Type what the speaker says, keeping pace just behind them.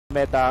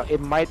meta, it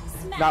might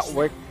not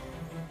work.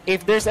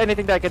 If there's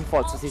anything that I can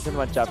fault sa Season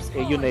 1 champs,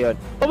 yun na yun.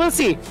 So we'll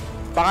see.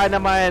 Baka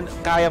naman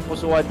kayang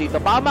pusuan dito.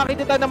 Baka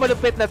makikita na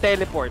malupit na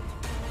teleport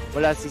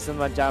mula Season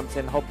 1 champs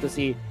and hope to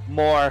see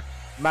more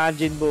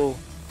Manjinbu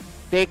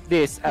take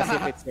this as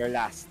if it's their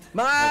last.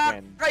 Mga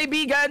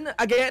kaibigan,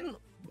 again,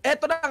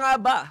 eto na nga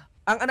ba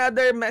ang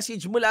another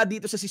message mula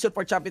dito sa Season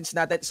 4 champions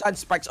natin,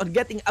 Sunsparks, on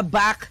getting a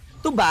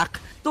back-to-back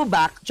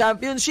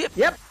championship.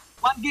 Yep.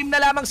 One game na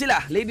lamang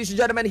sila, ladies and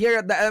gentlemen, here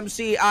at the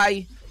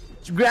MCI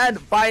Grand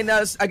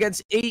Finals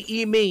against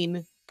AE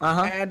Main.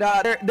 And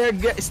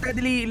they're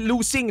steadily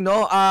losing,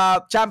 no,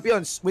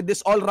 champions with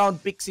this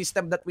all-round pick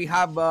system that we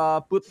have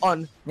put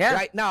on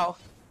right now.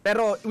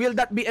 Pero will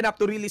that be enough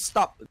to really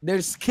stop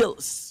their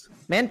skills?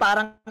 Man,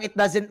 parang it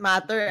doesn't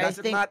matter. I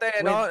think matter,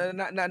 no?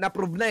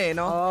 Na-prove na eh,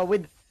 no?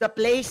 With the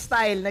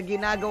playstyle na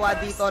ginagawa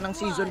dito ng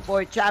Season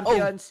 4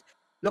 champions,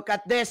 look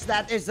at this.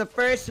 That is the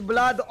first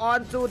blood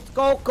onto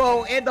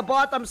Coco in the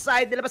bottom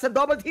side. Nilabas ang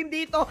double team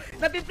dito.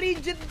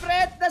 Napi-frigid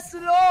breath na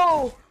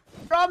slow.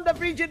 From the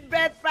frigid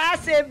breath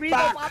passive. Rito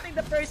popping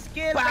the first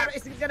kill. Pero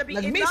is it gonna be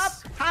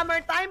enough?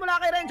 Hammer time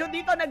mula kay Renjo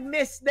dito.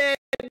 Nag-miss din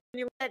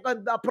yung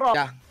second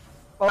prop.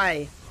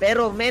 Okay.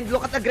 Pero man,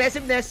 look at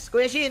aggressiveness,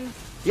 Kuya Shin.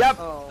 Yep,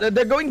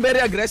 they're going very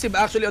aggressive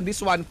actually on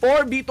this one.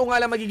 4v2 nga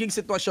lang magiging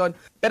sitwasyon.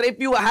 Pero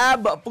if you have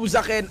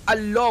Puzaken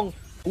along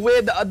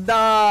with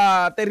the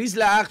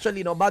Terizla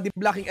actually, no, body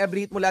blocking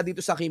every hit mula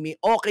dito sa Kimi,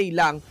 okay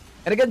lang.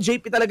 And again,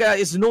 JP talaga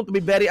is known to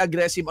be very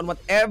aggressive on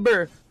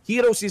whatever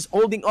heroes is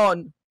holding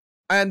on.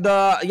 And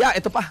yeah,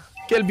 ito pa.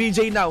 Kill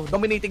BJ now,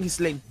 dominating his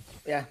lane.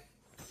 Yeah.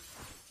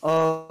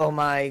 Oh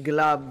my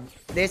glove.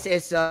 This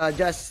is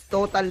just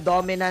total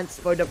dominance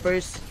for the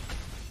first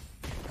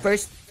 2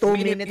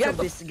 minutes of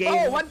this game.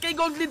 Oh, 1k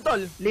gold lead,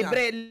 tol.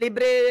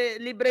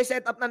 Libre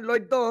setup ng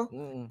Lord to.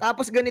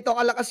 Tapos ganito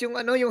kalakas yung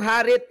yung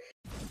Harit.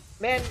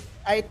 Man,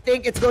 I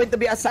think it's going to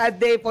be a sad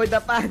day for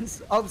the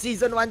fans of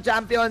Season 1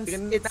 champions.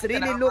 It's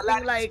really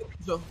looking like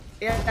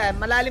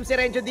malalim si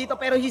Renjo dito,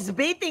 pero he's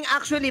baiting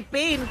actually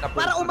Pain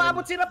para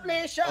umabot si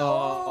Raplesha.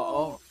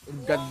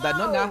 Ganda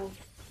nun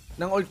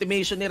ng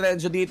ultimation ni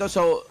Renjo dito.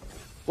 So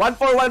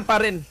 1-for-1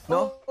 pa rin,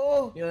 no?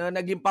 Yung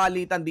naging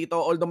palitan dito,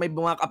 although may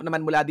bungak up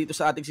naman mula dito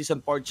sa ating Season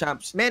 4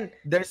 champs. Man,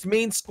 their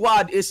main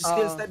squad is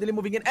still steadily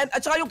moving in. And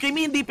at saka yung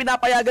Kimi hindi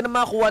pinapayagan ng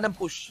makakuha ng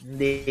push.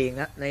 Hindi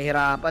nga,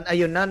 nahihirapan.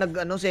 Ayun na,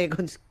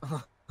 second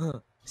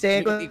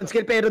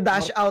skill pero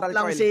dash out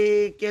lang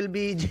si Kill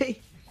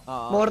BJ.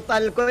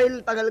 Mortal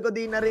Coil, tagal ko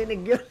di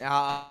narinig yun.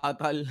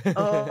 Tol.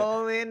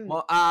 Oo, man.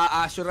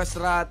 Asura's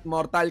Rat,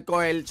 Mortal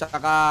Coil,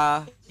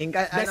 tsaka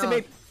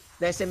Decimate.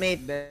 Let's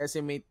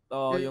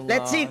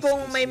see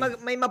kung may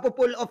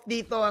mapupull off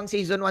dito ang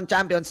Season 1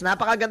 champions.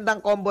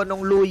 Napakagandang combo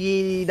nung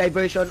Louis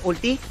diversion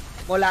ulti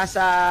mula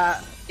sa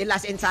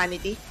Last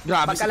Insanity.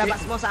 Grabe,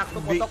 pagkalabas mo,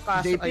 sakto putok ka.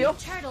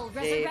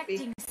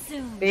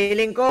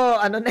 Feeling ko,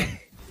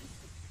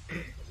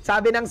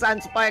 sabi ng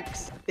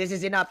Sunsparks, this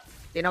is enough.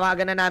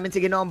 Tinawagan na namin si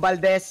Ginoong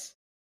Valdez.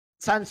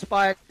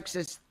 Sunsparks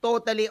is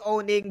totally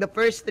owning the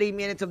first 3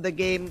 minutes of the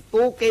game.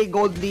 2k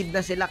gold lead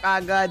na sila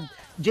kagad.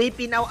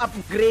 JP now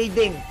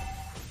upgrading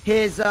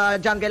his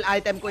jungle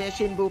item, Kuya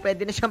Shinbu.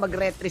 Pwede na siya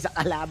mag-retry sa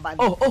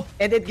kalaban.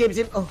 And it gives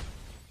him,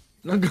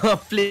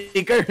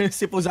 nag-flicker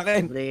si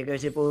Puzaken.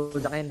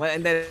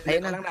 And then,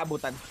 ayun na lang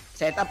naabutan.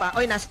 Setup pa.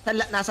 Oy,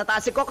 nasa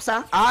taas si Cox,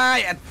 ha?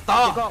 Ay,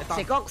 ito.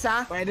 Si Cox,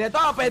 ha? Pwede to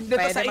sa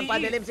Pwede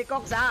magpadilim si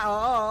Cox, ha?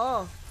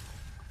 Oo.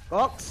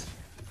 Cox.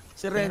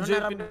 Si Renjo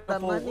yung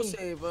pinapofocus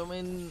eh.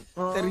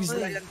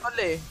 Terizla yan tol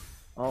eh.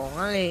 Oo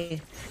nga eh.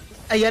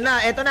 Ayan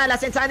na, eto na,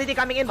 Last Insanity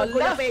coming in from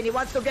Kuya Pain. He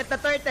wants to get the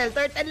turtle.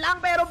 Turtle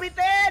lang pero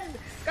bitin!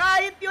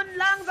 Kahit yun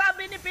lang,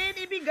 sabi ni Pain,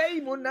 ibigay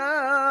mo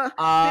na.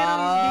 Pero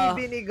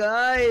hindi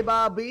binigay,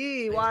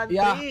 Bobby.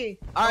 1-3.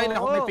 Ay,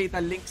 naku, may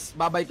fatal links.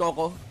 Babay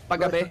Coco.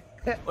 Paggabi.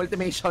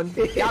 Ultimation.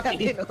 Pwede!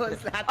 Ayan o!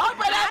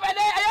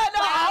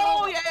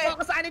 Oh, yeah!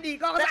 Coco Sanity!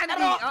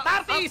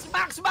 Martis!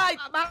 Max Bite!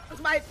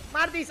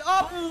 Martis!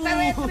 Oh!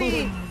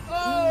 Sa-referee!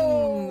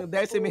 Oh!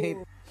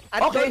 Decimate.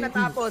 At doon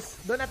natapos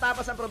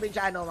ang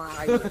probinsyano, mga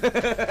kaibigan.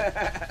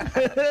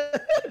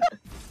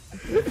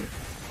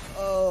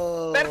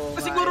 Pero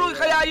siguro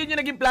kaya yun yung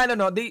naging plano,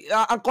 no?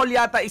 Ang call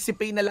yata is si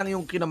Pain na lang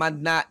yung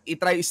kinamand na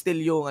i-try still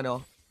yung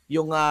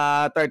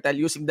turtle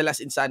using the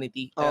Last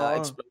Insanity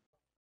explode.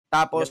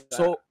 Tapos,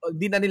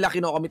 di na nila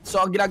kinocommit. So,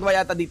 ang ginagawa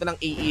yata dito ng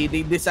AE,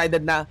 they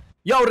decided na,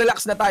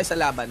 relax na tayo sa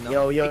laban,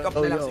 no? Pick up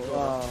na lang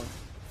siguro.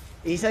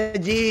 Isa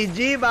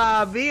GG,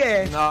 Bobby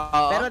eh.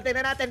 Pero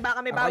tingnan natin,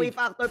 baka may bawi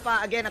factor pa.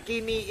 Again,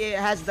 Akimi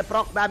has the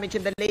proc damage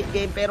in the late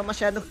game, pero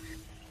masyado...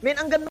 Man,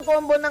 ang gandang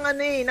combo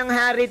ng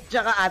Harit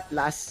tsaka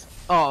Atlas.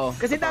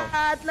 Kasi the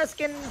Atlas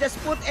can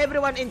just put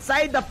everyone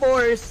inside the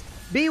force.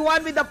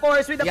 B1 with the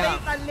force, with the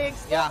fatal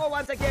links. Coco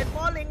once again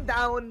falling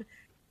down.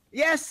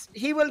 Yes,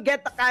 he will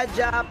get the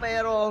Kaja,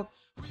 pero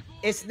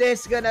is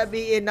this gonna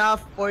be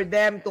enough for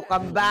them to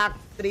come back?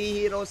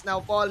 3 heroes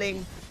now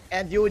falling,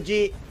 and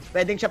Yuji,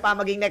 pwedeng siya pa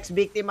maging next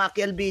victim,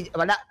 Kill BJ.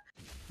 Wala.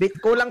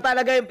 Kulang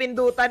talaga yung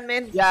pindutan,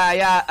 men.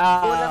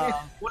 Kulang.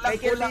 Kay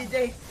Kill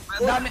BJ.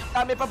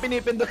 dami pa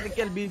pinipindot ni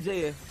Kel BJ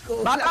eh.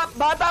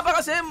 Bata pa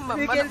kasi,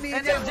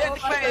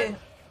 energetic pa eh.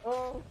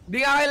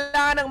 Di nga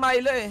kailangan ng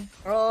Milo eh.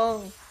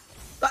 Oo.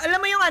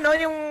 Alam mo yung ano,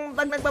 yung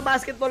pag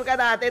nagbabasketball ka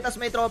dati,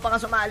 tapos may tropa ka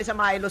sumali sa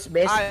Milo's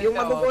Best, yung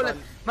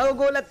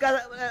magugulat ka,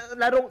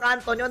 larong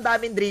kanto yun,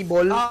 daming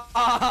dribble.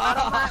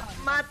 Parang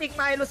matik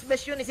Milo's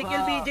Best yun. Si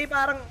Kill BJ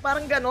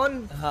parang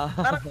ganon.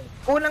 Parang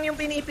kulang yung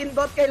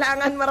pinipindot,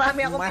 kailangan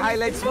marami akong May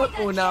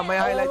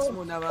highlights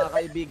muna mga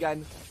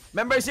kaibigan.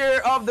 Members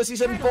here of the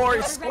Season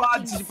 4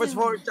 squad, Season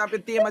 4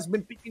 champion team has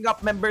been picking up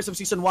members of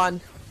Season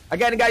 1.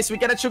 Again guys, we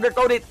cannot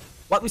sugarcoat it.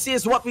 What we see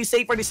is what we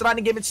say for this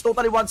running game. It's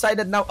totally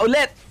one-sided now.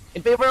 Ulit,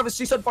 in favor of the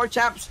Season 4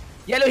 champs.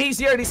 Yellow Haze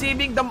here,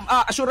 receiving the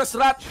Asura's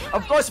Rat.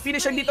 Of course,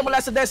 finisher dito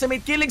mula sa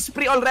Decimate. Killing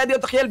spree already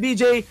on Kiel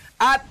BJ.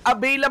 At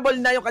available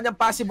na yung kanyang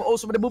passive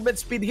also with the movement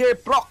speed here.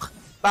 Proc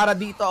para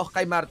dito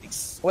kay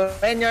Martix.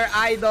 When your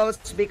idols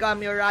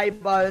become your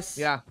rivals.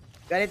 Yeah.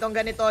 Ganito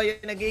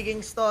yung nagiging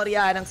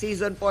storya ng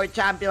Season 4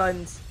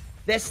 champions.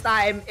 This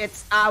time,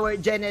 it's our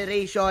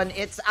generation.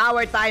 It's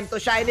our time to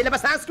shine.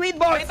 Nilabas na ang Squid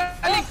Balls!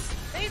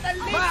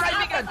 Mga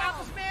kaibigan!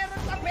 Tapos meron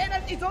sa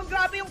penalty zone.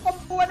 Grabe yung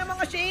kombuhan ng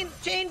mga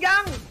chain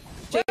gang.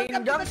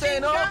 Chain gang,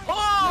 no?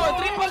 Oh!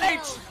 Triple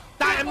H!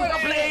 Time to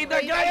play the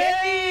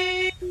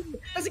game!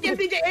 Kasi kay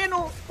LPJ,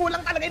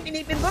 kulang talaga yung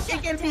pinipindot kay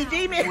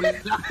LPJ, men.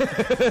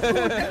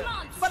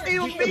 Pati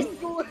yung face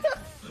kulang.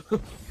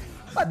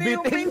 Pati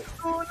yung face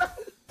kulang.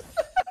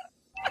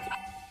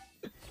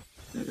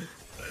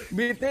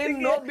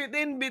 Bitin.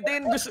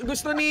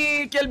 Gusto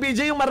ni Kiel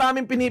BJ yung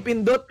maraming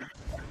pinipindot.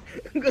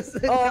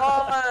 Gusto niya.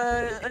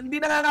 Hindi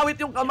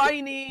nangangawit yung kamay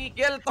ni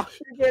Kiel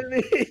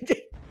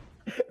BJ.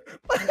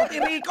 Pati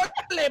Rico,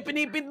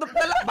 pinipindot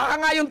na lang. Baka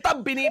nga yung tab,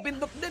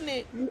 pinipindot din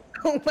eh.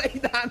 Kung may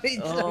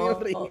damage lang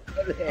yung Rico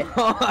eh.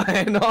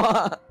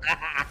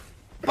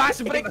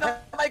 Pass break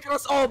na may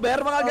crossover,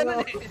 mga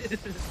ganun eh.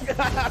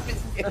 Grabe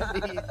si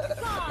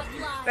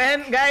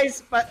And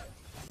guys,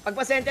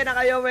 pagpasensya na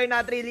kayo, we're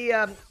not really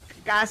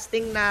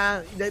casting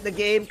na the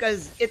game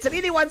because it's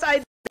really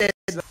one-sided.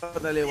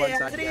 Totally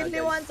one-sided. It's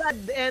really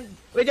one-sided and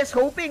we're just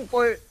hoping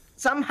for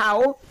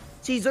somehow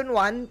Season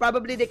 1,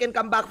 probably they can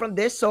come back from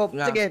this. So,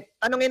 sige,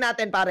 tanungin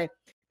natin pare.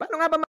 Paano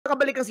nga ba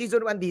makabalik ang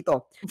Season 1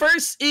 dito?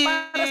 First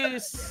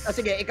is...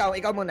 sige, ikaw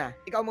muna.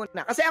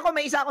 Kasi ako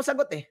may isa akong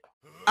sagot eh.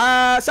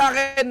 Sa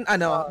akin,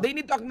 they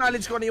need to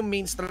acknowledge ko yung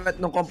main strat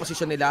ng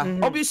composition nila.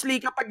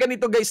 Obviously, kapag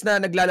ganito guys na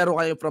naglalaro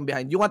kayo from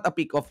behind, you want a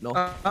pick-off, no?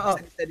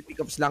 Steady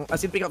pick-offs lang. As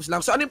in pick-offs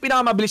lang. So, ano yung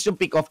pinakamabilis yung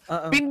pick-off?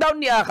 Pin down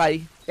ni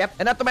Akay.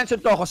 Yep. And not to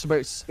mention Cocos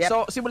Burst. Yep.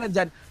 So, simulan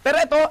dyan. Pero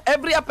ito,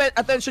 every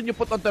attention you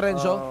put on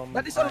Torenzo,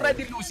 that is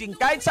already losing.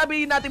 Kahit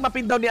sabihin natin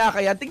mapin down ni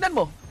Akay yan, tingnan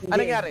mo. Ano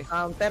nangyari?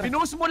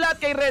 Pinuhos mo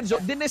lahat kay Renzo.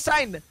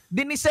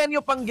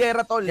 Dinisenyo pang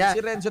gera, tol. Si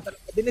Renzo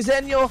talaga.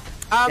 Dinisenyo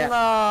ang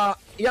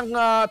yung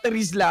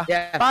Terizla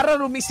para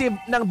rumeceive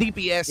ng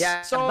DPS.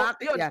 So,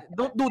 yun,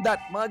 don't do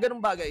that. Mga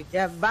ganung bagay.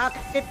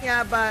 Bakit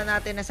nga ba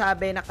natin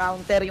nasabi na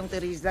counter yung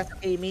Terizla sa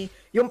Amy?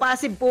 Yung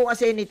passive po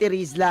kasi ni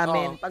Terizla,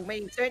 men. Pag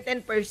may certain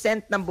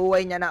percent ng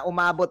buhay niya na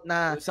umabot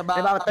na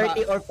diba,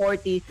 30 or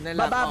 40,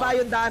 mababa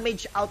yung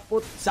damage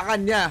output sa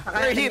kanya.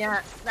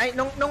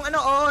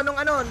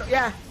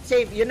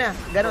 Save, yun na.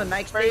 Ganun,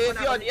 na-explain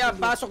ko na. Yun,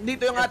 pasok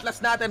dito yung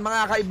Atlas natin,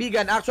 mga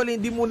kaibigan. Actually,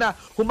 hindi muna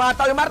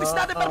humataw yung Martis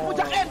natin, pero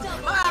pujakin,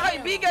 mga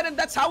kaibigan, and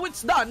that's how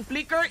it's done.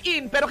 Flicker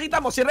in. Pero kita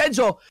mo, si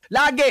Renzo,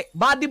 lagi,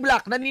 body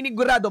block,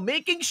 naninigurado,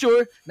 making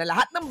sure na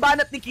lahat ng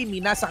banat ni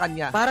Kimi nasa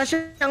kanya. Para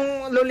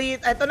siyang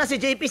lulit. Ito na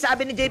si JP,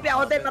 sabi ni JP,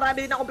 ako din, marami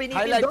din akong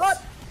pinipindot.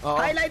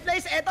 Highlight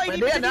plays, eto,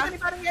 inibig dito ni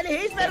parang Yellow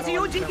Haze, pero si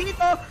Eugene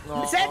dito,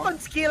 second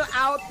skill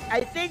out.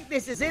 I think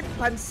this is it,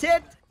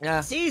 Pansit.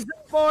 Season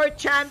 4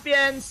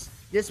 champions.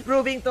 Just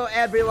proving to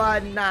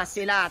everyone na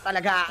sila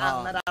talaga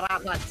ang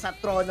nararapat sa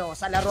trono,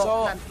 sa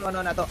laro ng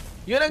trono na to.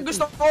 Yun ang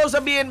gusto ko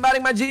sabihin,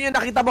 Maring Majin, yung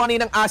nakita mo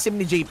kaninang asim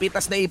ni JP,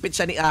 tas naipit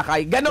siya ni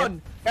Akay. Ganon.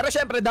 Pero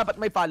syempre, dapat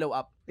may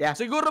follow-up.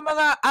 Siguro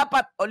mga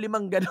 4 o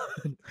 5 ganon.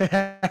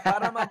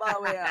 Para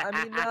mabawi. I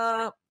mean,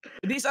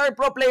 these are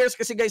pro players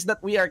kasi guys that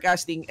we are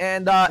casting.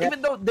 And even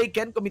though they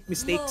can commit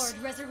mistakes,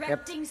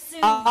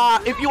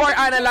 if you are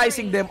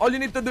analyzing them, all you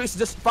need to do is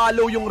just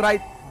follow yung right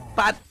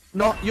path,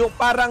 no? Yung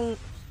parang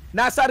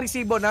nasa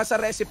resibo, nasa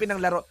recipe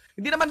ng laro.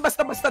 Hindi naman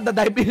basta-basta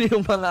dadive in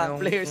yung mga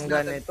players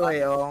natin.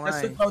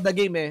 That's how the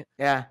game eh.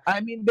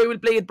 I mean, they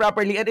will play it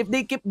properly. And if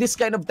they keep this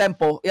kind of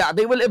tempo,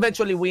 they will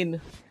eventually win.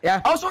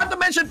 I also want to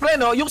mention, pre,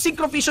 no, yung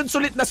Synchrovision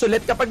sulit na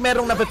sulit kapag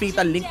merong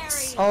napapital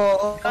links.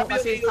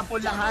 Kasi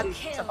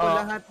sa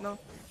lahat, no?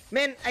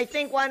 Man, I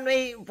think one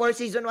way for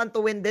Season 1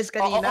 to win this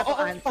kanina to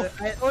answer.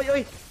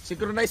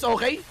 Synchronize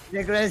okay?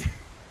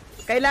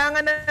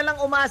 Kailangan na lang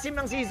umasim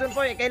ng Season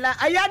 4 eh.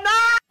 Ayan na!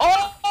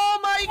 Oh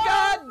my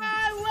God!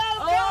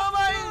 Oh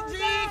my G!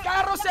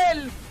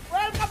 Carousel!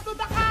 Welcome to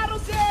the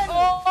carousel!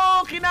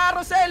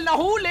 Kinarousel!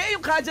 Nahuli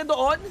yung Kaja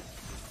doon.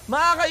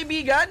 Mga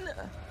kaibigan,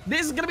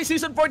 this is gonna be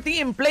Season 4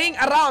 team playing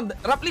around.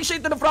 Rapling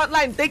to the front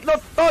line. Take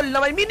note, tol, na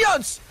may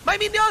minions! May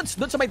minions!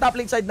 Doon sa may top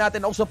lane side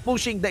natin, also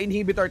pushing the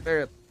inhibitor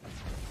turret.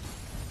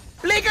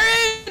 Flicker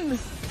in!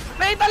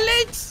 Fatal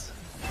links!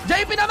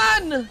 JP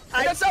naman!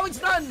 That's how it's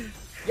done!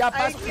 Yeah,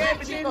 pass I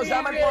can't dito. believe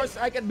Zaman it. Force,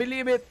 I can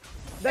believe it.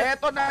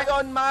 Eto na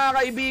yun, mga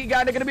kaibigan.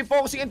 They're gonna be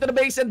focusing into the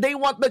base and they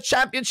want the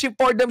championship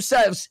for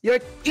themselves. Your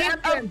In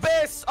a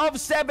best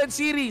of 7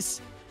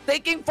 series.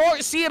 Taking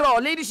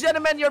 4-0. Ladies and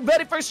gentlemen, your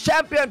very first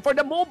champion for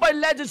the Mobile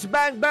Legends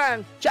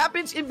BANGBANG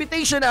Champions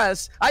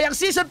Invitationals ay ang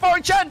Season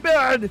 4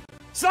 champion,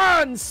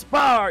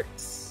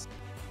 Sunsparks!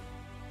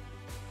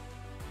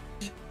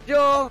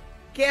 Joe,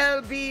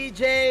 Kelby,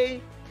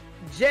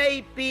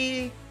 JP,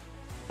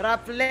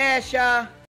 Raflesia,